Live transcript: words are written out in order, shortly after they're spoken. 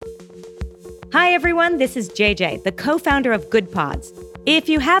Hi, everyone. This is JJ, the co-founder of Good Pods. If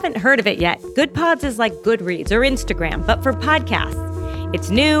you haven't heard of it yet, Good Pods is like Goodreads or Instagram, but for podcasts. It's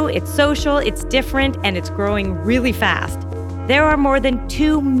new, it's social, it's different, and it's growing really fast. There are more than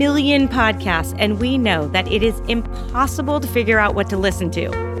 2 million podcasts, and we know that it is impossible to figure out what to listen to.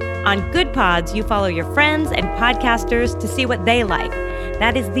 On Good Pods, you follow your friends and podcasters to see what they like.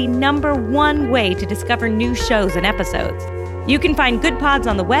 That is the #1 way to discover new shows and episodes. You can find Good Pods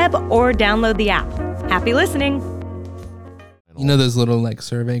on the web or download the app. Happy listening. You know those little like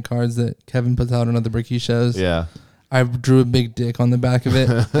survey cards that Kevin puts out on other Bricky shows? Yeah. I drew a big dick on the back of it,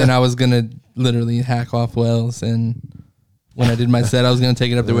 and I was going to literally hack off Wells, and when I did my set, I was going to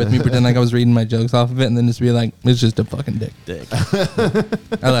take it up there with me, pretend like I was reading my jokes off of it, and then just be like, it's just a fucking dick.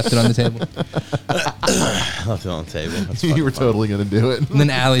 I left it on the table. Left it on the table. That's You were totally going to do it. And then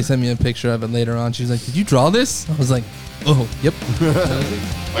Allie sent me a picture of it later on. She was like, did you draw this? I was like, oh, yep.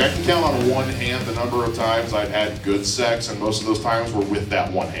 Like, I can count on one hand the number of times I've had good sex, and most of those times were with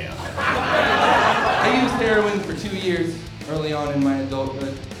that one hand. I used heroin for 2 years early on in my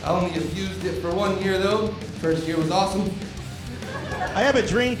adulthood. I only have used it for 1 year, though. First year was awesome. I have a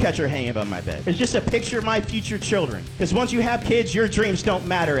dream catcher hanging above my bed. It's just a picture of my future children. Because once you have kids, your dreams don't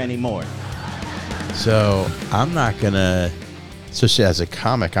matter anymore. So I'm not gonna, especially as a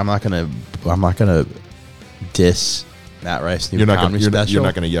comic, I'm not gonna diss Matt Rice's new comedy special. You're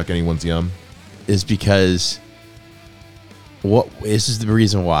not gonna yuck anyone's yum. Is because this is the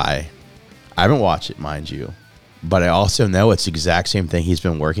reason why I haven't watched it, mind you, but I also know it's the exact same thing he's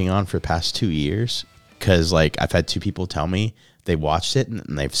been working on for the past 2 years. Because like I've had 2 people tell me they watched it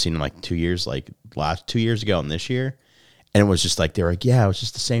and they've seen like 2 years, like last 2 years ago and this year, and it was just like they were like, yeah, it was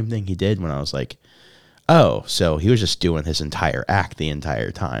just the same thing he did. When I was like, oh, so he was just doing his entire act the entire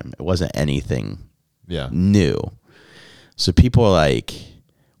time. It wasn't anything new. So people are like,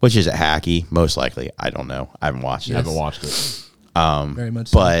 which is it hacky? Most likely. I don't know. I haven't watched it. I haven't watched it. Very much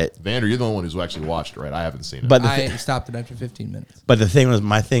so. But Vander, you're the only one who's actually watched it, right? I haven't seen it. But I stopped it after 15 minutes. But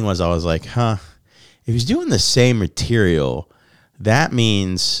my thing was, I was like, huh, if he's doing the same material, that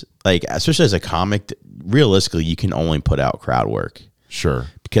means, like, especially as a comic, realistically, you can only put out crowd work. Sure.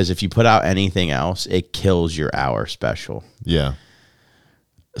 Because if you put out anything else, it kills your hour special. Yeah.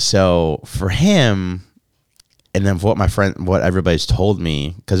 So for him, and then for what everybody's told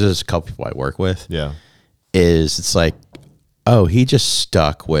me, because there's a couple people I work with, is it's like, oh, he just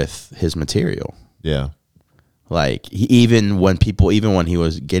stuck with his material. Yeah. Like even when he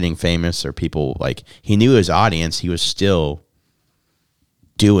was getting famous, or people like he knew his audience, he was still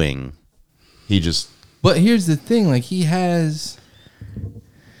doing. But here's the thing: like he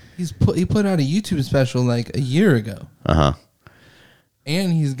put out a YouTube special like a year ago.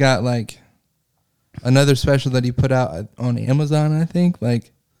 And he's got like another special that he put out on Amazon, I think.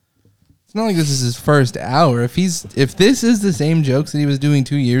 Like, it's not like this is his first hour. If this is the same jokes that he was doing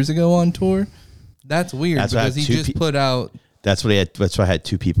 2 years ago on tour, that's weird. Because he just put out. That's what I had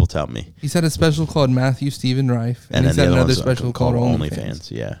 2 people tell me. He's had a special called Matthew Stephen Rife, and he's had another special called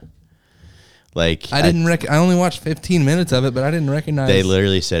OnlyFans. Yeah. Like I only watched 15 minutes of it, but I didn't recognize. They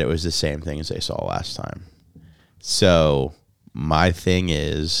literally said it was the same thing as they saw last time. So my thing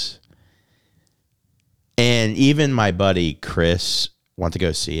is, and even my buddy Chris wanted to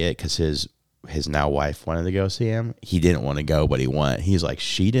go see it because his now wife wanted to go see him. He didn't want to go, but he went. He's like,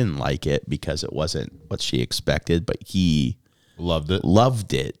 she didn't like it because it wasn't what she expected, but he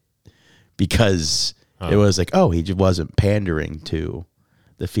loved it because it was like, oh, he just wasn't pandering to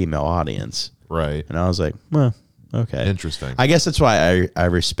the female audience. Right. And I was like, well, okay. Interesting. I guess that's why I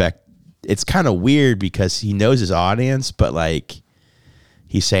respect. It's kind of weird because he knows his audience, but like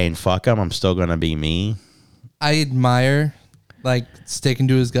he's saying, fuck him, I'm still going to be me. I admire like sticking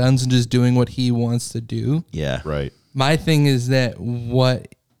to his guns and just doing what he wants to do. Yeah. Right. My thing is that what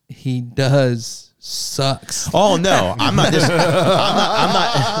he does sucks. Oh no, I'm not like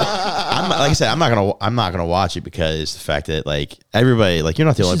I said, I'm not gonna watch it because the fact that like everybody, like you're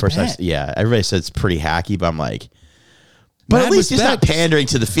not the only person. Everybody says it's pretty hacky, but I'm like, but at least he's not pandering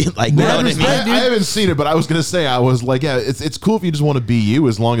to the field. Like, you know what I mean? I haven't seen it, but I was gonna say, I was like, yeah, it's cool if you just want to be you,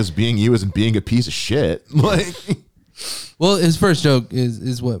 as long as being you isn't being a piece of shit. Like, well, his first joke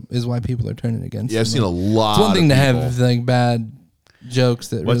is why people are turning against him. I've seen a lot. It's one thing to have like bad jokes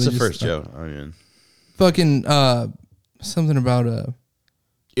that. What's really the first joke? I mean, fucking something about a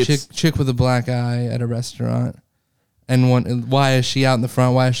chick with a black eye at a restaurant, and why is she out in the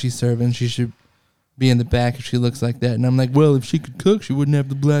front? Why is she serving? She should be in the back if she looks like that. And I'm like, well, if she could cook, she wouldn't have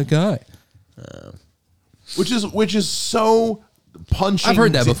the black eye. Which is so punching. I've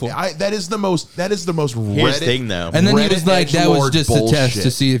heard that before. That is the most Here's the Reddit thing, though. And then he was Reddit like, that was edgelord just a test to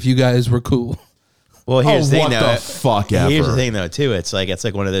bullshit. see if you guys were cool. Well, here's the thing, what though. the fuck Here's ever. the thing, though, too. It's like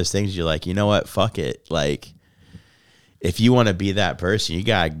one of those things. You're like, you know what? Fuck it. Like, if you want to be that person, you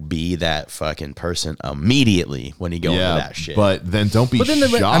gotta be that fucking person immediately when you go into that shit. But then don't be But then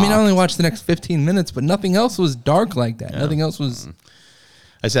shocked. I only watched the next 15 minutes, but nothing else was dark like that. Nothing else was.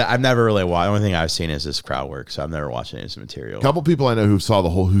 I said I've never really watched. The only thing I've seen is this crowd work, so I've never watched any of this material. A couple people I know who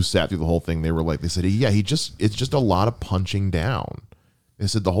sat through the whole thing, they said, yeah, it's just a lot of punching down. They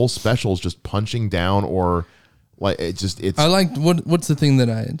said the whole special is just punching down, or like it's. I liked what's the thing that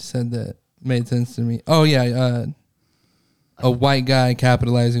I had said that made sense to me? Oh yeah, a white guy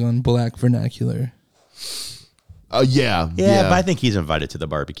capitalizing on black vernacular. Yeah, but I think he's invited to the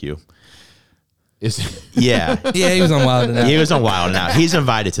barbecue. Yeah, he was on Wild and Out. He was on Wild and Out. He's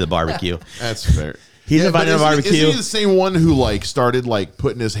invited to the barbecue. That's fair. He's invited to the barbecue. Isn't he the same one who like started like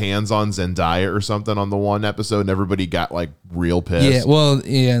putting his hands on Zendaya or something on the one episode, and everybody got like real pissed?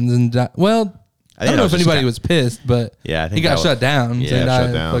 Yeah, and then I don't know if anybody was pissed, but I think he got shut down. Yeah, Zendaya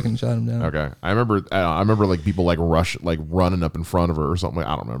shut down. fucking shut him down. Okay, I remember like people like running up in front of her or something.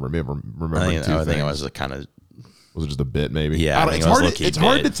 I don't remember. Maybe remembering I think it was kind of. Was it just a bit, maybe? Yeah, it's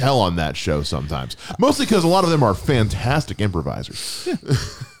hard to tell on that show sometimes. Mostly because a lot of them are fantastic improvisers.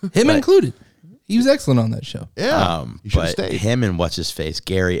 Him included. He was excellent on that show. Yeah, he should have but stayed. him and what's his face,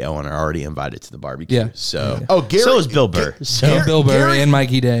 Gary Owen, are already invited to the barbecue. Yeah. So Gary, so is Bill Burr. So Bill Burr and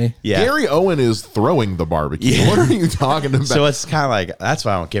Mikey Day. yeah. Gary Owen is throwing the barbecue. Yeah. What are you talking about? So it's kind of like that's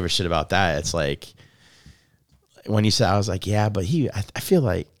why I don't give a shit about that. It's like when you said, I was like, yeah, but I feel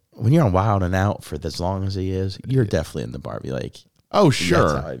like when you're on Wild and Out for as long as he is, you're definitely in the barbie. Like, oh sure,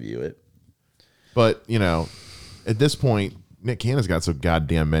 that's how I view it. But at this point, Nick Cannon's got so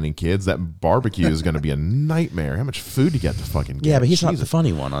goddamn many kids. That barbecue is going to be a nightmare. How much food do you got to fucking get? Yeah, but he's not the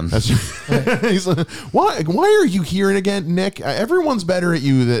funny one on. He's like, why are you here again, Nick? Everyone's better at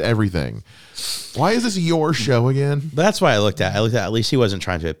you than everything. Why is this your show again? But that's why I looked at least he wasn't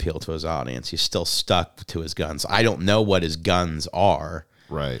trying to appeal to his audience. He's still stuck to his guns. I don't know what his guns are.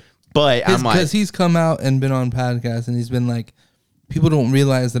 Right. But I'm like, because he's come out and been on podcasts and he's been like, people don't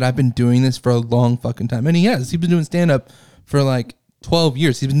realize that I've been doing this for a long fucking time. And he has. He's been doing stand up for like 12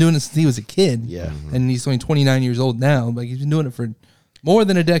 years. He's been doing this since he was a kid. Yeah. And he's only 29 years old now. Like he's been doing it for more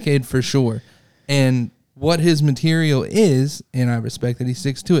than a decade for sure. And what his material is, and I respect that he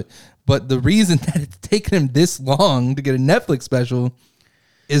sticks to it. But the reason that it's taken him this long to get a Netflix special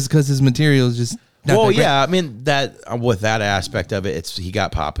is because his material is just not that great. I mean that with that aspect of it, he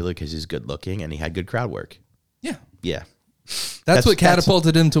got popular because he's good looking and he had good crowd work. Yeah. Yeah. That's what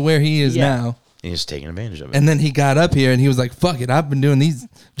catapulted him to where he is now. And he's taking advantage of it. And then he got up here and he was like, fuck it, I've been doing these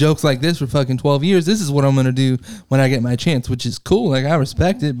jokes like this for fucking 12 years. This is what I'm going to do when I get my chance, which is cool. Like, I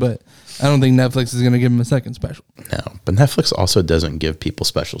respect it, but I don't think Netflix is going to give him a second special. No, but Netflix also doesn't give people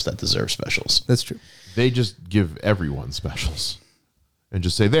specials that deserve specials. That's true. They just give everyone specials and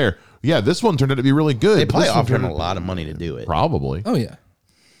just say, there, yeah, this one turned out to be really good. They probably This one offer him turned a out- lot of money to do it. Probably. Oh, yeah.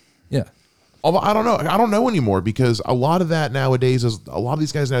 Yeah. Although I don't know. I don't know anymore because a lot of that nowadays is a lot of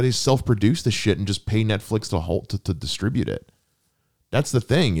these guys nowadays self-produce the shit and just pay Netflix to distribute it. That's the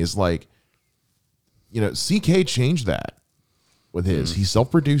thing is like, CK changed that with his. He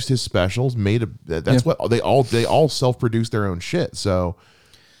self-produced his specials, what they all self-produce their own shit. So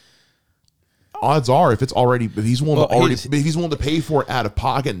odds are if he's willing to pay for it out of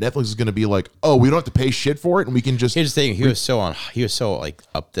pocket, Netflix is going to be like, oh, we don't have to pay shit for it and we can just. Here's the thing: he was so like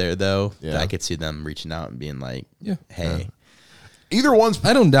up there though that I could see them reaching out and being like, hey. Either one's.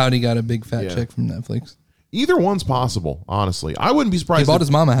 I don't doubt he got a big fat check from Netflix. Either one's possible, honestly. I wouldn't be surprised. He bought his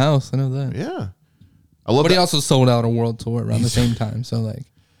mom a house. I know that. Yeah. I love But that. he also sold out a world tour around the same time. So, like.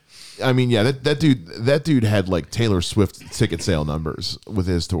 I mean, yeah, that dude had like Taylor Swift ticket sale numbers with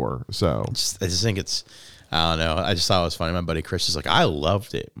his tour. So I just think it's, I don't know. I just thought it was funny. My buddy Chris is like, I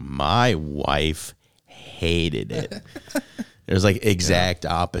loved it. My wife hated it. It was like exact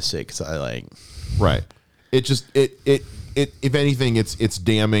opposite. Cause I like, right. It just if anything, it's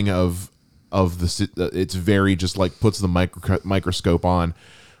damning of the. It's very just like puts the microscope on.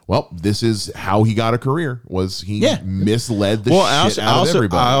 Well, this is how he got a career. Was he misled the shit out of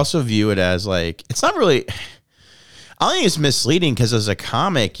everybody? I also view it as like, it's not really, I think it's misleading because as a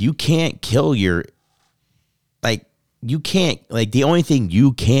comic, you can't kill the only thing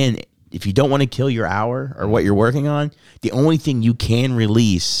you can, if you don't want to kill your hour or what you're working on, the only thing you can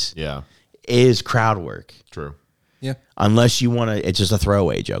release is crowd work. True. Yeah. Unless you want to, it's just a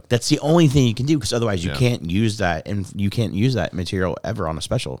throwaway joke. That's the only thing you can do because otherwise you can't use that, and you can't use that material ever on a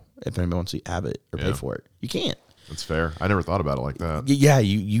special if anyone wants to have it or pay for it. You can't. That's fair. I never thought about it like that. Yeah,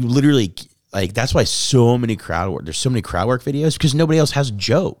 you literally like that's why so many crowd work. There's so many crowd work videos because nobody else has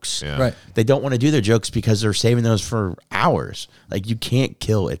jokes. Yeah. Right. They don't want to do their jokes because they're saving those for hours. Like you can't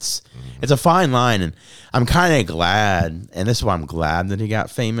kill. It's a fine line, and I'm kind of glad, and this is why I'm glad that he got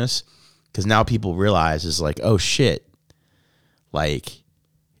famous because now people realize is like, oh shit, like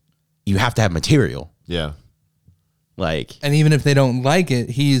you have to have material. Yeah. Like, And even if they don't like it,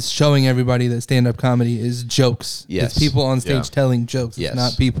 he's showing everybody that stand-up comedy is jokes. Yes. It's people on stage Yeah. telling jokes. Yes. It's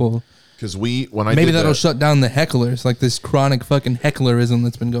not people. Because when I Maybe did that'll that, shut down the hecklers, like this chronic fucking hecklerism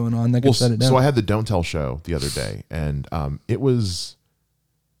that's been going on. That can shut it down. So I had the Don't Tell show the other day, and it was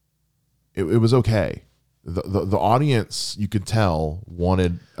okay. The audience, you could tell,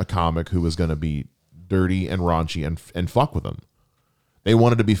 wanted a comic who was going to be dirty and raunchy and fuck with them. They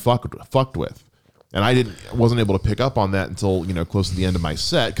wanted to be fucked with. And I wasn't able to pick up on that until, close to the end of my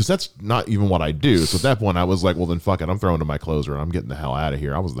set, because that's not even what I do. So at that point, I was like, well, then fuck it. I'm throwing to my closer, and I'm getting the hell out of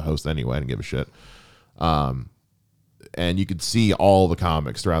here. I was the host anyway. I didn't give a shit. And you could see all the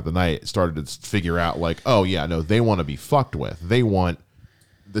comics throughout the night started to figure out, like, oh, yeah, no, they want to be fucked with. They want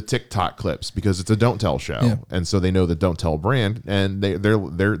the TikTok clips because it's a Don't Tell show. Yeah. And so they know the Don't Tell brand, and they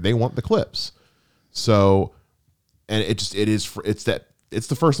want the clips. So, and it's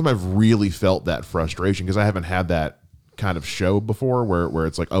the first time I've really felt that frustration because I haven't had that kind of show before where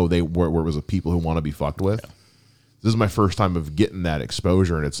it's like, oh, where it was a people who want to be fucked with. Yeah. This is my first time of getting that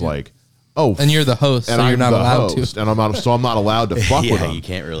exposure, and it's like, oh, and you're the host, so you're not allowed to. And I'm not allowed to fuck with them. You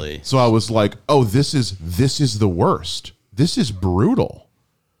can't really. So I was like, oh, this is the worst. This is brutal.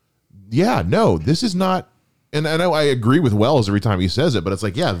 Yeah, no, this is not. And I know I agree with Wells every time he says it, but it's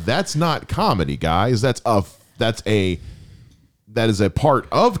like, yeah, that's not comedy, guys. That is a part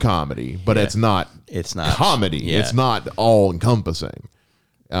of comedy, but it's not comedy. Yeah. It's not all encompassing.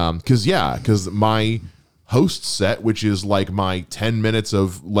 Because my host set, which is like my 10 minutes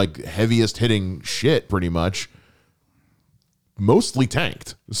of like heaviest hitting shit pretty much, mostly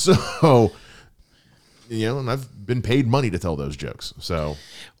tanked. So, and I've been paid money to tell those jokes. So,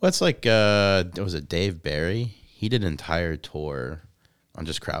 well, it's like, was it Dave Barry? He did an entire tour on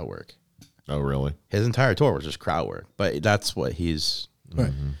just crowd work. Oh, really? His entire tour was just crowd work, but that's what he's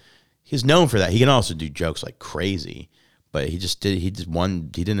Right. known for. That he can also do jokes like crazy, but he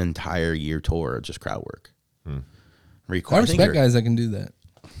did an entire year tour of just crowd work. I respect guys that can do that.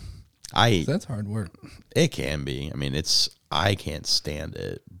 'Cause that's hard work. It can be. I mean, I can't stand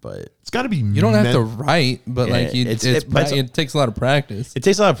it, but It's got to be. You don't have to write, but Yeah, like it takes a lot of practice. it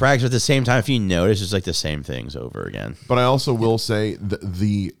takes a lot of practice. But at the same time, if you notice, it's like the same things over again. But I also will say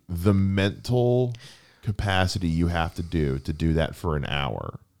the mental capacity you have to do that for an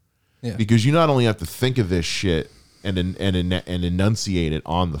hour, because you not only have to think of this shit and enunciate it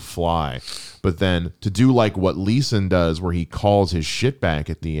on the fly, but then to do like what Leeson does, where he calls his shit back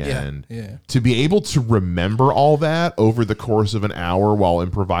at the end. Yeah. To be able to remember all that over the course of an hour while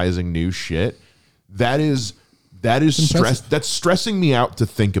improvising new shit, that is stress. That's stressing me out to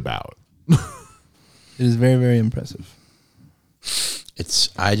think about. It is very, very impressive.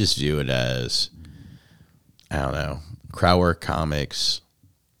 I just view it as, I don't know, crowd work comics,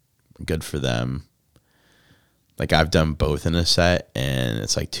 good for them. Like I've done both in a set, and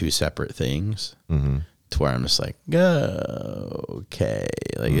it's like two separate things. Mm-hmm. To where I'm just like, okay,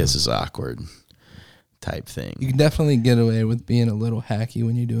 like this is awkward type thing. You can definitely get away with being a little hacky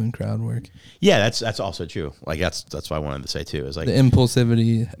when you're doing crowd work. Yeah, that's also true. Like that's what I wanted to say too. Is like The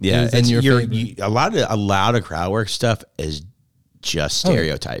impulsivity is in your favor. A lot of crowd work stuff is just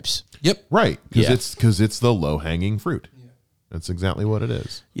stereotypes. Yep. Right, because it's the low hanging fruit. That's exactly what it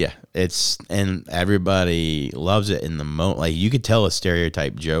is. Yeah, and everybody loves it in the moment. Like you could tell a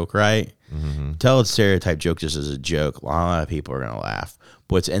stereotype joke, right? Mm-hmm. Tell a stereotype joke just as a joke. A lot of people are gonna laugh.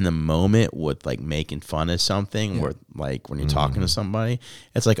 But it's in the moment with like making fun of something, or like when you're talking to somebody,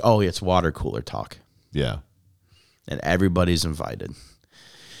 it's like, oh, it's water cooler talk. Yeah, and everybody's invited.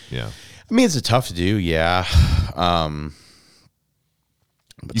 Yeah, I mean it's a tough to do. Yeah,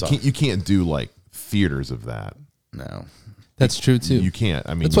 you can't do like theaters of that. No. That's true too. You can't.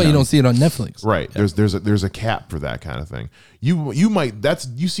 I mean, that's why you don't see it on Netflix. Right. Yeah. There's a cap for that kind of thing. You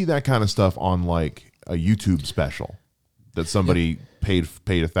see that kind of stuff on like a YouTube special that somebody paid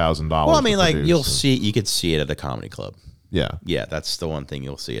 $1,000. Well, I mean, like you could see it at a comedy club. Yeah. Yeah, that's the one thing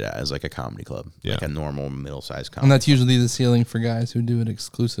you'll see it as, like a comedy club. Yeah. Like a normal middle-sized comedy And that's club. usually the ceiling for guys who do it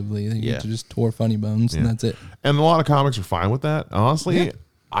exclusively. They get to just tour Funny Bones, and that's it. And a lot of comics are fine with that. Honestly,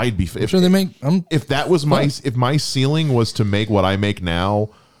 I'd be sure they make. If that was if my ceiling was to make what I make now,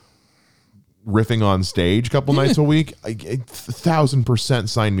 riffing on stage a couple nights a week, 1,000%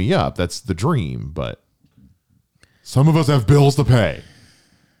 sign me up. That's the dream. But Some of us have bills to pay.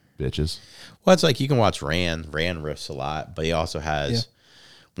 Bitches. Well, it's like you can watch Rand. Rand riffs a lot, but he also has,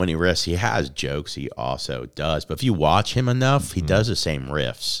 when he riffs, he has jokes he also does. But if you watch him enough, he does the same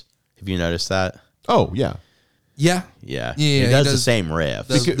riffs. Have you noticed that? Oh, yeah. Yeah. Yeah. He does the same riffs.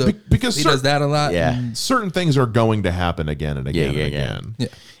 Because he does that a lot. Yeah. Certain things are going to happen again and again and again. Yeah.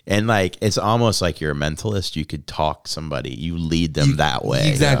 And like, it's almost like you're a mentalist. You could talk somebody. You lead them that way.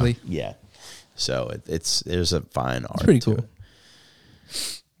 Exactly. Yeah. So there's a fine art. It's pretty to cool. it.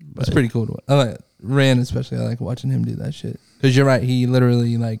 It's pretty cool to watch. I like Rand, especially. I like watching him do that shit. Because you're right. He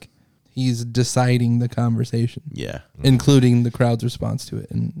literally, like, he's deciding the conversation. Yeah. Including the crowd's response to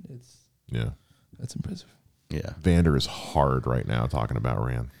it. And that's impressive. Yeah. Vander is hard right now talking about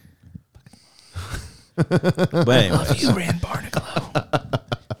Rand. But anyway. Love you, Rand Barnacle.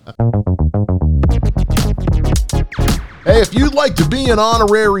 Hey, if you'd like to be an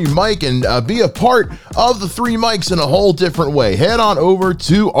honorary mic and be a part of the Three Mics in a whole different way, head on over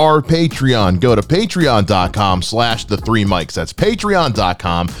to our Patreon. Go to patreon.com/the3mics. That's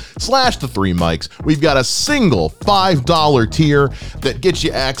patreon.com/the3mics. We've got a single $5 tier that gets you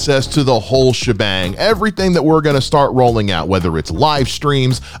access to the whole shebang. Everything that we're going to start rolling out, whether it's live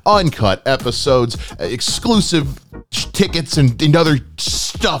streams, uncut episodes, exclusive tickets, and other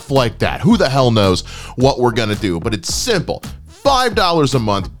stuff like that. Who the hell knows what we're going to do, but it's simple. $5 a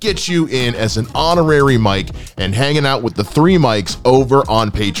month gets you in as an honorary mic and hanging out with the Three Mics over on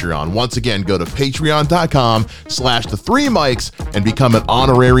Patreon. Once again, go to patreon.com/the3mics and become an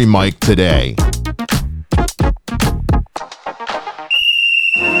honorary mic today.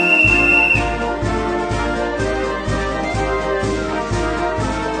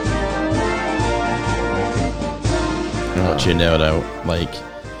 I want you to know that, like,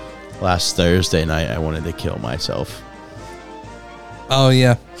 last Thursday night, I wanted to kill myself. Oh,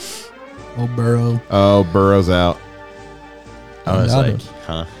 yeah. Oh, Burrow. Oh, Burrow's out. I was like,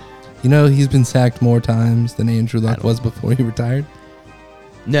 huh? You know, he's been sacked more times than Andrew Luck was before he retired.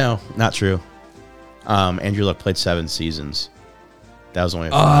 No, not true. Andrew Luck played 7 seasons. That was only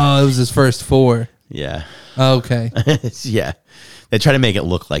 5. Oh, it was his first 4. Yeah. Okay. Yeah. They try to make it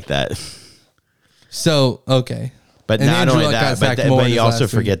look like that. So, okay. But And not Andrew only Luck got that, sacked more but in you his also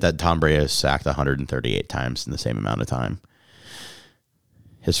last forget that Tom Brady was sacked 138 times in the same amount of time.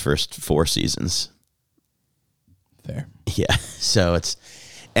 His first 4 seasons. Fair. Yeah. So it's,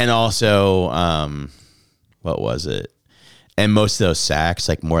 and also, what was it? And most of those sacks,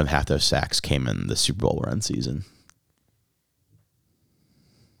 like more than half those sacks came in the Super Bowl run season.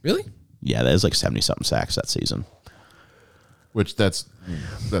 Really? Yeah, there's like 70-something sacks that season. Which that's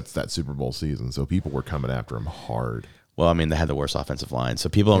that Super Bowl season, so people were coming after him hard. Well, I mean, they had the worst offensive line, so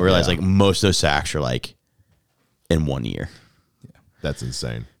people don't realize like most of those sacks are like in 1 year. Yeah, that's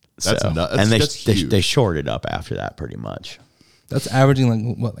insane. That's nuts. And That's huge. they shorted up after that pretty much. That's averaging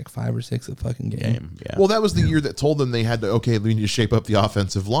like what, like 5 or 6 a fucking game. Yeah. Well, that was the year that told them they had to, okay, we need to shape up the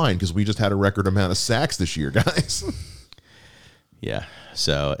offensive line because we just had a record amount of sacks this year, guys. Yeah.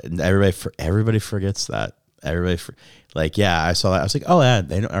 So everybody forgets that. Yeah, I saw that. I was like, oh, yeah,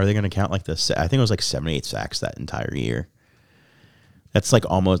 are they going to count like this? I think it was like 78 sacks that entire year. That's like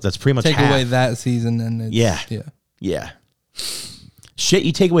that's pretty much Take half. away that season and it's, Yeah. Shit,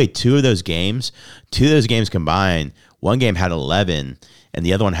 you take away 2 of those games. 2 of those games combined, one game had 11, and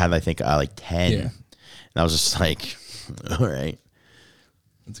the other one had, I think, like 10. Yeah. And I was just like, all right.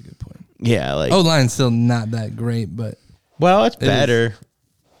 That's a good point. Yeah, like O-line's still not that great, but well, it's better.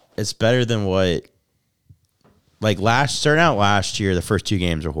 It's better than what, like starting out last year, the first 2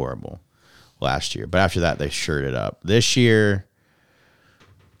 games were horrible last year. But after that, they shored it up. This year,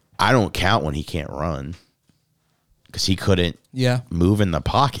 I don't count when he can't run because he couldn't move in the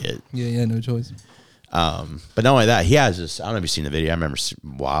pocket. Yeah, no choice. But not only that, he has this, I don't know if you've seen the video. I remember,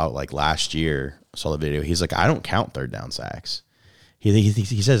 like last year, I saw the video. He's like, I don't count 3rd down sacks. He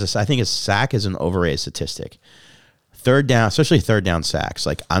says this, I think a sack is an overrated statistic. 3rd down, especially 3rd down sacks,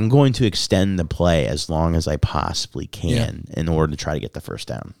 like I'm going to extend the play as long as I possibly can in order to try to get the 1st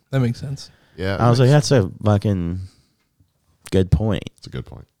down. That makes sense. Yeah, I was like, that's a fucking good point. It's a good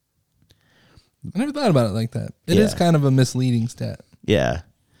point. I never thought about it like that. It is kind of a misleading stat. Yeah.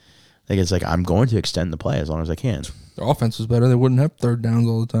 Like it's like I'm going to extend the play as long as I can. Their offense was better. They wouldn't have 3rd downs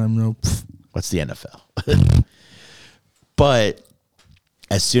all the time. No. What's the NFL? But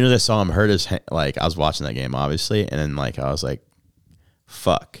as soon as I saw him hurt his like I was watching that game obviously, and then like I was like,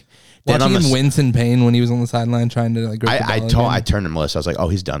 "Fuck." Then Watching him wince in pain when he was on the sideline trying to like grip the ball I turned to Melissa. I was like, "Oh,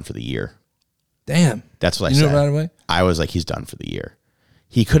 he's done for the year." Damn. That's what I you said. Knew right away? I was like, "He's done for the year."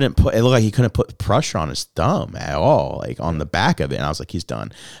 he couldn't put, it looked like he couldn't put pressure on his thumb at all, like on the back of it. And I was like, he's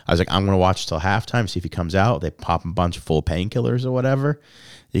done. I was like, I'm going to watch till halftime, see if he comes out. They pop a bunch of full painkillers or whatever.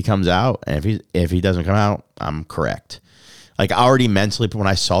 He comes out, and if he doesn't come out, I'm correct. Like, already mentally, when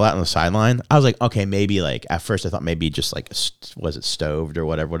I saw that on the sideline, I was like, okay, maybe, like, at first I thought maybe just, like, was it stoved or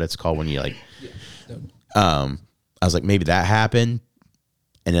whatever, what it's called when you, like, I was like, maybe that happened.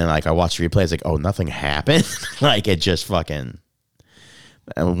 And then, like, I watched the replay, I was like, oh, nothing happened. Like, it just fucking,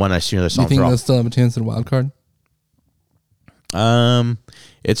 and when I saw him Do you think they'll still have a chance at a wild card?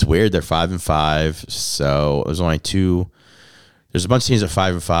 It's weird. They're 5-5, so there's only two. There's a bunch of teams at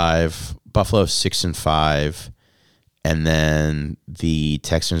 5-5. Buffalo 6-5, and then the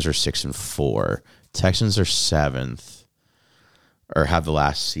Texans are 6-4. Texans are 7th, or have the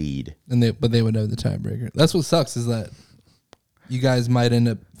last seed. But they would have the tiebreaker. That's what sucks, is that you guys might end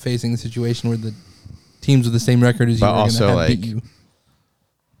up facing a situation where the teams with the same record as you are going to have beat you.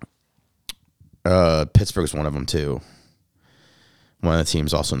 Pittsburgh's one of them too. One of the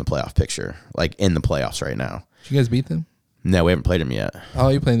teams also in the playoff picture, like in the playoffs right now. Did you guys beat them? No, we haven't played them yet. Oh,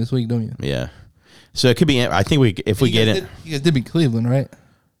 you're playing this week, don't you? Yeah. So it could be. I think if we get it. You guys did beat Cleveland, right?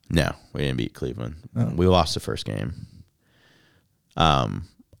 No, we didn't beat Cleveland. Oh. We lost the first game. I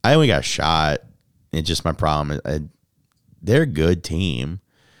only got a shot. It's just my problem. They're a good team.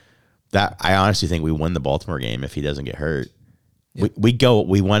 That I honestly think we win the Baltimore game if he doesn't get hurt. Yep.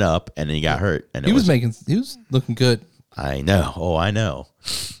 We went up and then he got hurt, and he was looking good. I know. Oh, I know.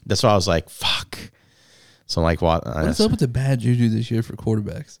 That's why I was like, fuck. So I'm like, what? What's up with the bad juju this year for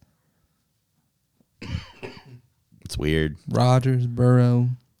quarterbacks? It's weird. Rodgers, Burrow.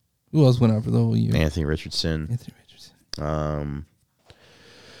 Who else went out for the whole year? Anthony Richardson.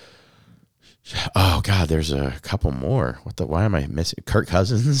 Oh God, there's a couple more. Why am I missing? Kirk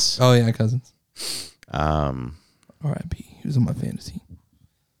Cousins. Oh yeah, Cousins. R.I.P. He was on my fantasy.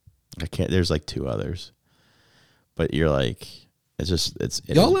 I can't. There's like two others, but you're like,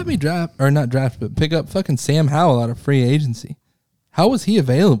 y'all let me pick up fucking Sam Howell out of free agency. How was he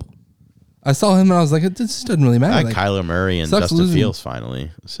available? I saw him and I was like, this doesn't really matter. I got Kyler Murray and Justin Fields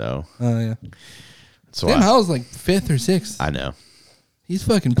finally. So. Oh yeah. Sam Howell's like 5th or 6th. I know. He's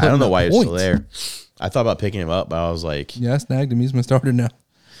fucking. I don't know why he's still there. I thought about picking him up, but I was like, yeah, I snagged him. He's my starter now.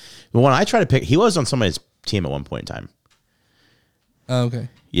 But when I try to pick, he was on somebody's team at one point in time. Oh, okay.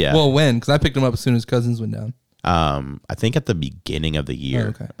 Yeah. Well, when? Because I picked him up as soon as Cousins went down. I think at the beginning of the year,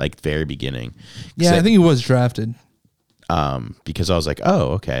 okay. Like very beginning. Yeah, I think he was drafted. Because I was like,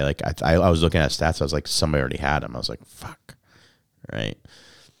 oh, okay. Like I was looking at stats. I was like, somebody already had him. I was like, fuck. Right.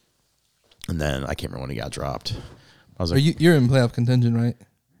 And then I can't remember when he got dropped. I was like, you're in playoff contention, right?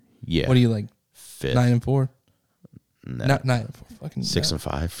 Yeah. What are you like? 5th. 9-4? No. Not 9-4. Fucking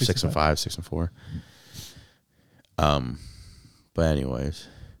 6-5. 6-5. 6-4. But anyways.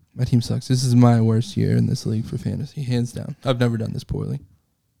 My team sucks. This is my worst year in this league for fantasy, hands down. I've never done this poorly.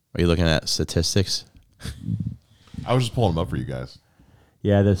 Are you looking at statistics? I was just pulling them up for you guys.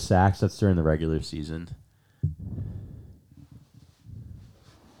 Yeah, the sacks, that's during the regular season.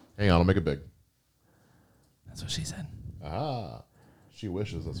 Hang on, I'll make it big. That's what she said. Ah, she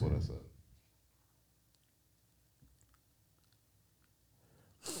wishes. That's what I said.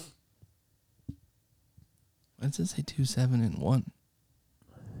 Why does it say 2-7-1?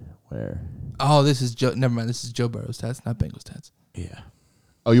 Where? Oh, this is Joe. Never mind. This is Joe Burrow's stats, not Bengals stats. Yeah.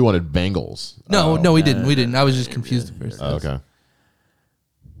 Oh, you wanted Bengals? No, we didn't. We didn't. I was just confused at first. Oh, okay.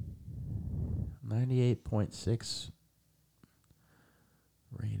 98.6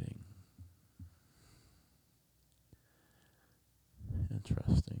 rating.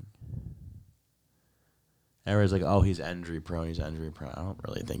 Interesting. Everyone's like, oh, he's injury prone. He's injury prone. I don't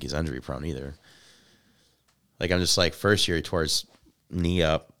really think he's injury prone either. Like, I'm just like, first year towards knee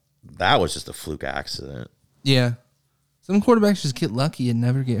up, that was just a fluke accident. Yeah. Some quarterbacks just get lucky and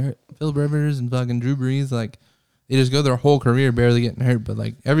never get hurt. Philip Rivers and fucking Drew Brees, like, they just go their whole career barely getting hurt. But,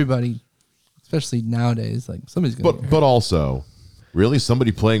 like, everybody, especially nowadays, like, somebody's going to get hurt. But also, really,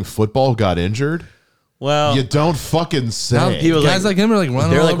 somebody playing football got injured? Well, you don't fucking say. Guys like him are like running.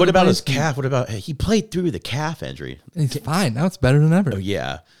 They're like, what about his calf? What about he played through the calf injury? He's fine now. It's better than ever. Oh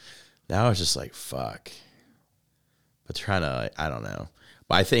yeah, now it's just like fuck. But trying to, I don't know.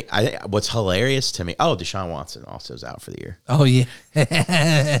 But I think what's hilarious to me. Oh, Deshaun Watson also is out for the year. Oh yeah,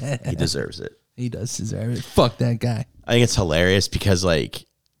 he deserves it. He does deserve it. Fuck that guy. I think it's hilarious because like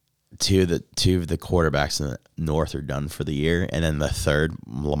two of the quarterbacks in the North are done for the year, and then the third,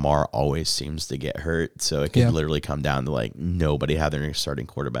 Lamar, always seems to get hurt. So it could literally come down to like nobody having their starting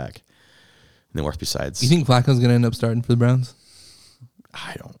quarterback in the North besides. You think Flacco's going to end up starting for the Browns?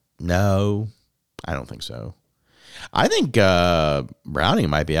 I don't know. I don't think so. I think Browning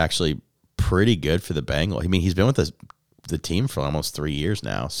might be actually pretty good for the Bengals. I mean, he's been with the team for almost 3 years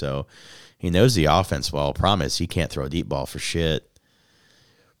now, so he knows the offense well. Problem is, he can't throw a deep ball for shit.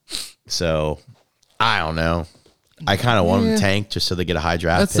 So, I don't know. I kind of want him to tank just so they get a high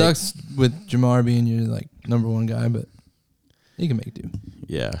draft pick. That sucks with Jamar being your like number one guy, but he can make do.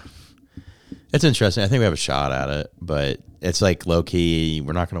 Yeah. It's interesting. I think we have a shot at it, but it's like low-key,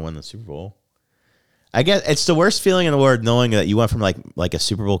 we're not going to win the Super Bowl. I guess it's the worst feeling in the world knowing that you went from like a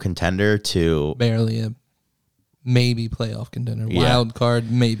Super Bowl contender to barely a maybe playoff contender. Yeah. Wild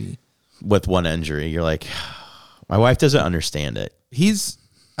card, maybe. With one injury. You're like, my wife doesn't understand it.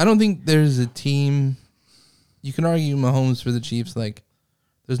 I don't think there's a team. You can argue Mahomes for the Chiefs. Like,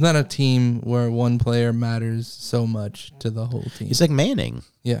 there's not a team where one player matters so much to the whole team. He's like Manning.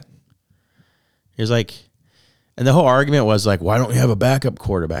 Yeah. He's like, and the whole argument was like, why don't you have a backup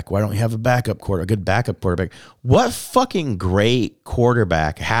quarterback? Why don't you have a good backup quarterback? What fucking great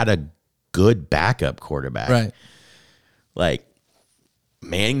quarterback had a good backup quarterback? Right. Like,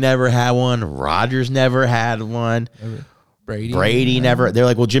 Manning never had one. Rodgers never had one. Brady never. They're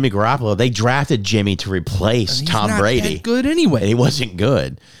like, well, Jimmy Garoppolo. They drafted Jimmy to replace Tom Brady. That good anyway. And he wasn't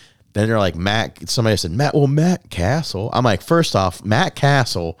good. Then they're like, Somebody said, Matt Castle. I'm like, first off, Matt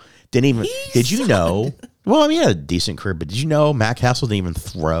Castle didn't even. Did you know? Well, I mean, he had a decent career, but did you know Matt Castle didn't even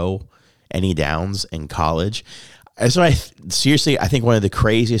throw any downs in college? And so seriously, I think one of the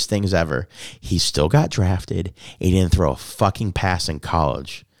craziest things ever. He still got drafted. He didn't throw a fucking pass in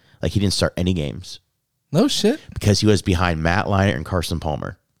college. Like, he didn't start any games. No shit. Because he was behind Matt Leinart and Carson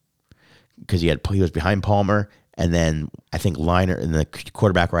Palmer. Because he was behind Palmer, and then I think Leinart and the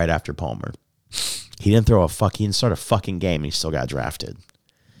quarterback right after Palmer. He didn't start a fucking game, and he still got drafted.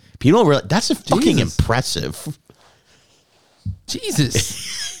 People don't realize that's fucking impressive.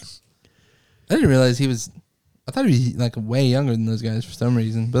 Jesus. I didn't realize he was. I thought he was like way younger than those guys for some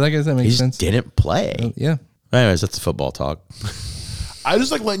reason, but I guess that makes sense. He didn't play. Yeah. Anyways, that's the football talk. I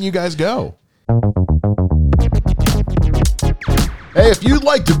just like letting you guys go. Hey, if you'd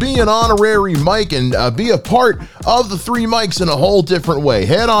like to be an honorary Mike and be a part of the Three Mics in a whole different way,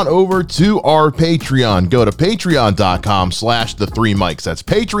 head on over to our Patreon. Go to patreon.com/the3mics. That's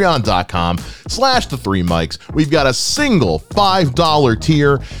patreon.com/the3mics. We've got a single $5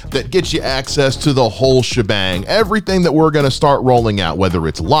 tier that gets you access to the whole shebang. Everything that we're going to start rolling out, whether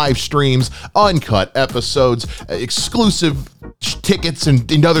it's live streams, uncut episodes, exclusive tickets,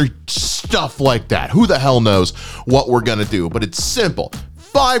 and other stuff like that. Who the hell knows what we're going to do, but it's simple.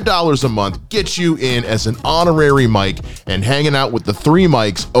 $5 a month gets you in as an honorary Mike and hanging out with the Three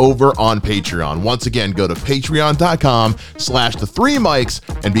Mics over on Patreon. Once again, go to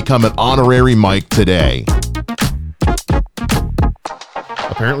patreon.com/the3mics and become an honorary Mike today.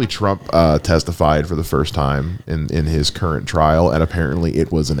 Apparently Trump testified for the first time in his current trial, and apparently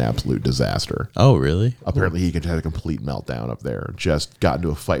it was an absolute disaster. Oh, really? Apparently he had a complete meltdown up there, just got into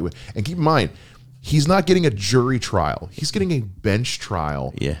a fight with, and keep in mind, he's not getting a jury trial. He's getting a bench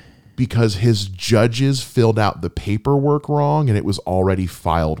trial. Yeah. Because his judges filled out the paperwork wrong, and it was already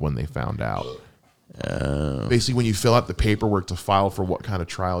filed when they found out. Basically, when you fill out the paperwork to file for what kind of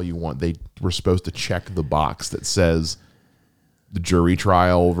trial you want, they were supposed to check the box that says the jury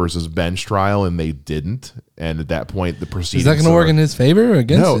trial versus bench trial, and they didn't. And at that point, the proceedings... Is that going to work in his favor or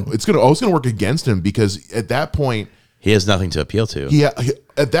against him? No, it's going to work against him, because at that point... He has nothing to appeal to.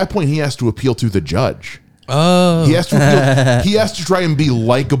 At that point, he has to appeal to the judge. Oh. He has to he has to try and be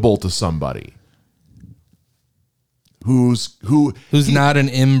likable to somebody who's not an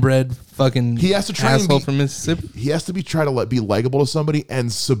inbred fucking he has to try asshole and be, from Mississippi. He has to try to be likable to somebody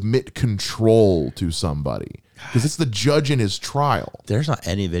and submit control to somebody, because it's the judge in his trial. There's not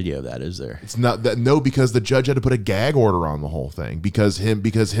any video of that, is there? It's not that. No, because the judge had to put a gag order on the whole thing because him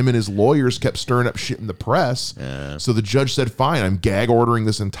and his lawyers kept stirring up shit in the press. Yeah. So the judge said, "Fine, I'm gag ordering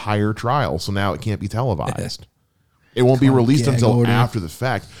this entire trial, so now it can't be televised. It won't be released until after the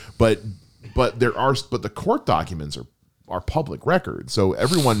fact." But the court documents are public record, so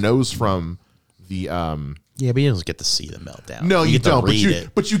everyone knows from the Yeah, but you don't get to see the meltdown. No, you don't.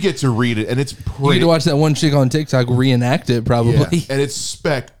 But you get to read it, and it's pretty. You get to watch that one chick on TikTok reenact it, probably. Yeah, and it's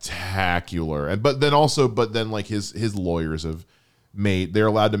spectacular. And but then like his lawyers they're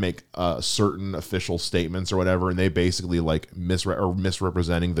allowed to make certain official statements or whatever, and they basically like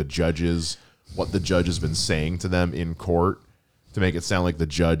misrepresenting what the judge has been saying to them in court to make it sound like the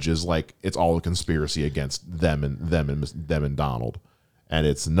judge is like it's all a conspiracy against them and Donald. And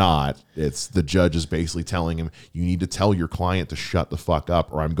it's not. It's the judge is basically telling him, you need to tell your client to shut the fuck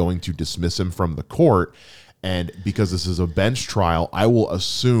up or I'm going to dismiss him from the court. And because this is a bench trial, I will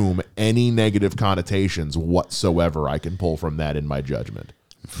assume any negative connotations whatsoever I can pull from that in my judgment.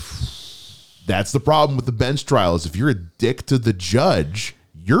 That's the problem with the bench trial, is if you're a dick to the judge,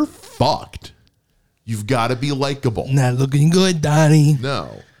 you're fucked. You've got to be likable. Not looking good, Donnie.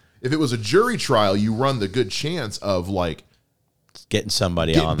 No. If it was a jury trial, you run the good chance of like getting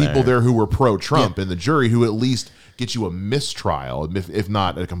somebody getting on people there who were pro-Trump in the jury who at least get you a mistrial, if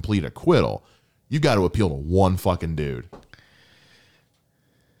not a complete acquittal. You got to appeal to one fucking dude.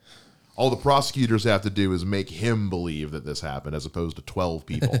 All the prosecutors have to do is make him believe that this happened, as opposed to 12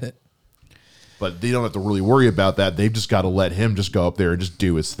 people. But they don't have to really worry about that. They've just got to let him just go up there and just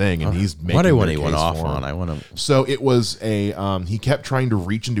do his thing, and he's making. What I want their he went case off for him. on? I want to. So it was he kept trying to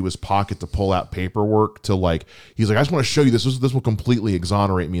reach into his pocket to pull out paperwork to like, he's like, I just want to show you this. This will completely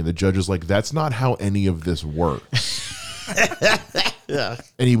exonerate me. And the judge is like, that's not how any of this works. Yeah.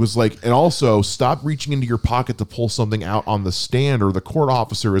 And he was like, and also stop reaching into your pocket to pull something out on the stand, or the court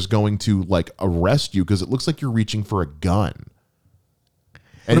officer is going to like arrest you because it looks like you're reaching for a gun.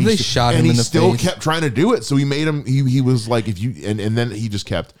 What if they shot him in the face? And he still kept trying to do it. So he made him, he was like, if you, and then he just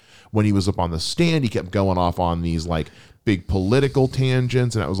kept, when he was up on the stand, he kept going off on these like big political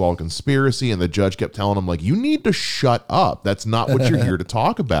tangents, and it was all conspiracy. And the judge kept telling him like, you need to shut up. That's not what you're here to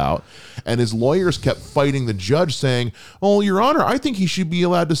talk about. And his lawyers kept fighting the judge, saying, oh, Your Honor, I think he should be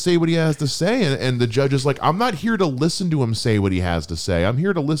allowed to say what he has to say. And the judge is like, I'm not here to listen to him say what he has to say. I'm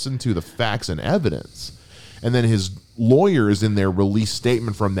here to listen to the facts and evidence. And then his lawyers in their release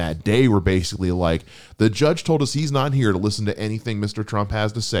statement from that day were basically like, the judge told us he's not here to listen to anything Mr. Trump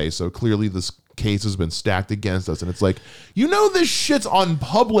has to say. So clearly this case has been stacked against us. And it's like, you know, this shit's on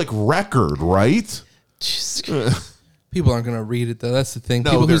public record, right? People aren't going to read it, though. That's the thing.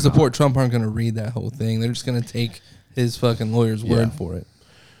 No, People who they're support Trump aren't going to read that whole thing. They're just going to take his fucking lawyer's word for it.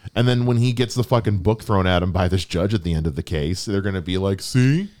 And then when he gets the fucking book thrown at him by this judge at the end of the case, they're going to be like,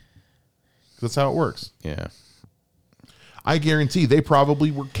 see? That's how it works. Yeah. I guarantee they probably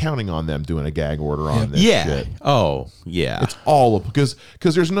were counting on them doing a gag order on this shit. Oh, yeah. It's all because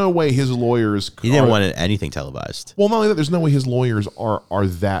there's no way his lawyers. He didn't want anything televised. Well, not only that, there's no way his lawyers are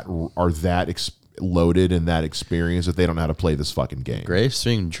that loaded and that experienced that they don't know how to play this fucking game. Greatest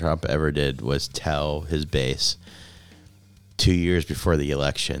thing Trump ever did was tell his base 2 years before the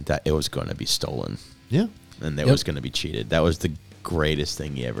election that it was going to be stolen. Yeah, and it was going to be cheated. That was the greatest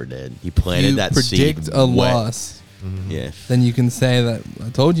thing he ever did. He planted that seed. You predict a loss. Yeah. Then you can say that I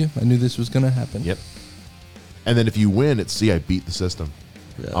told you. I knew this was going to happen. Yep. And then if you win, it's see, I beat the system.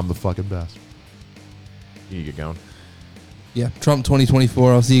 Yeah. I'm the fucking best. You get going. Yeah. Trump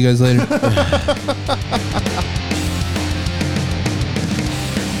 2024. I'll see you guys later.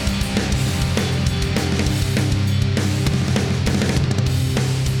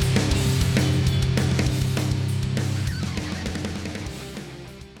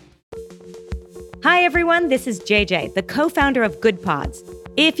 Hi, everyone. This is JJ, the co-founder of Good Pods.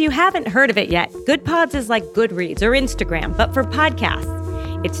 If you haven't heard of it yet, Good Pods is like Goodreads or Instagram, but for podcasts.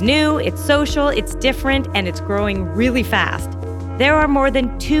 It's new, it's social, it's different, and it's growing really fast. There are more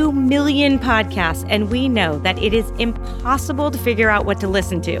than 2 million podcasts, and we know that it is impossible to figure out what to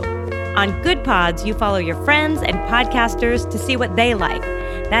listen to. On Good Pods, you follow your friends and podcasters to see what they like.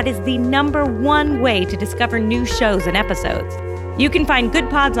 That is the #1 way to discover new shows and episodes. You can find Good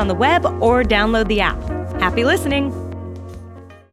Pods on the web or download the app. Happy listening!